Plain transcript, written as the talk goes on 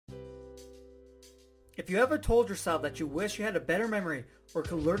If you ever told yourself that you wish you had a better memory or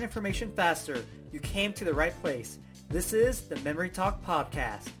could learn information faster, you came to the right place. This is the Memory Talk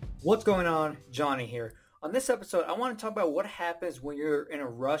Podcast. What's going on? Johnny here. On this episode, I want to talk about what happens when you're in a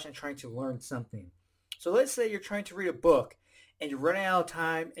rush and trying to learn something. So let's say you're trying to read a book and you're running out of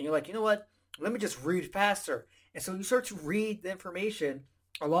time and you're like, you know what? Let me just read faster. And so you start to read the information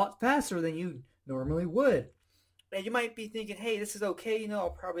a lot faster than you normally would. And you might be thinking, hey, this is okay. I'll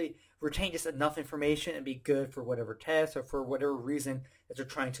probably retain just enough information and be good for whatever test or for whatever reason that you're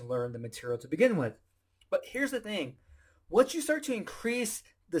trying to learn the material to begin with. But here's the thing. Once you start to increase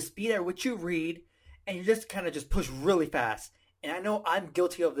the speed at which you read, and you just kind of just push really fast. And I know I'm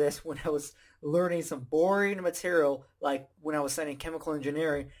guilty of this when I was learning some boring material, like when I was studying chemical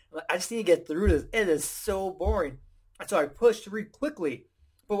engineering. I just need to get through this. It is so boring. And so I push to read quickly.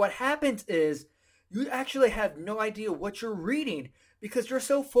 But what happens is you actually have no idea what you're reading because you're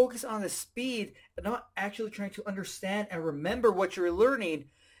so focused on the speed and not actually trying to understand and remember what you're learning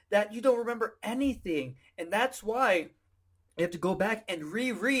that you don't remember anything. And that's why you have to go back and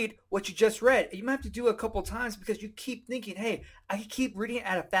reread what you just read. You might have to do it a couple times because you keep thinking, hey, I can keep reading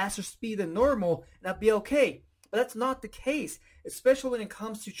at a faster speed than normal and I'll be okay. But that's not the case, especially when it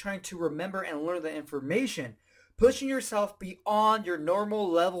comes to trying to remember and learn the information. Pushing yourself beyond your normal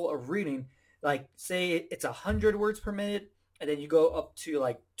level of reading, like say it's 100 words per minute, and then you go up to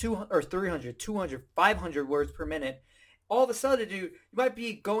like 200 or 300, 200, 500 words per minute. All of a sudden, dude, you might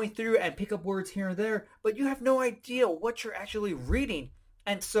be going through and pick up words here and there, but you have no idea what you're actually reading.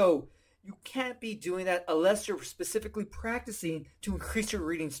 And so you can't be doing that unless you're specifically practicing to increase your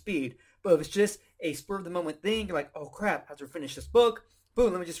reading speed. But if it's just a spur of the moment thing, you're like, oh crap, I have to finish this book.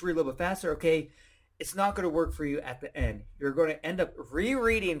 Boom, let me just read a little bit faster. Okay, it's not going to work for you at the end. You're going to end up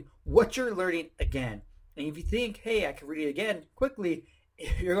rereading what you're learning again. And if you think, hey, I can read it again quickly,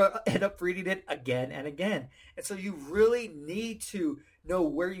 you're going to end up reading it again and again. And so you really need to know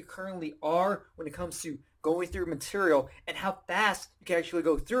where you currently are when it comes to going through material and how fast you can actually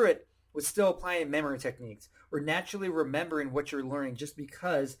go through it with still applying memory techniques or naturally remembering what you're learning just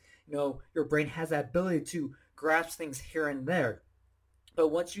because, your brain has that ability to grasp things here and there. But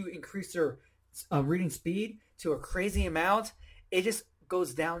once you increase your reading speed to a crazy amount, it just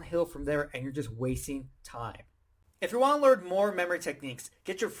goes downhill from there and you're just wasting time. If you want to learn more memory techniques,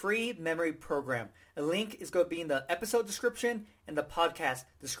 get your free memory program. A link is going to be in the episode description and the podcast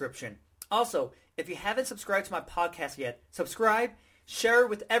description. Also, if you haven't subscribed to my podcast yet, subscribe, share it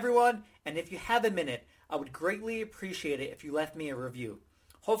with everyone, and if you have a minute, I would greatly appreciate it if you left me a review.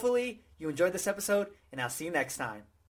 Hopefully, you enjoyed this episode, and I'll see you next time.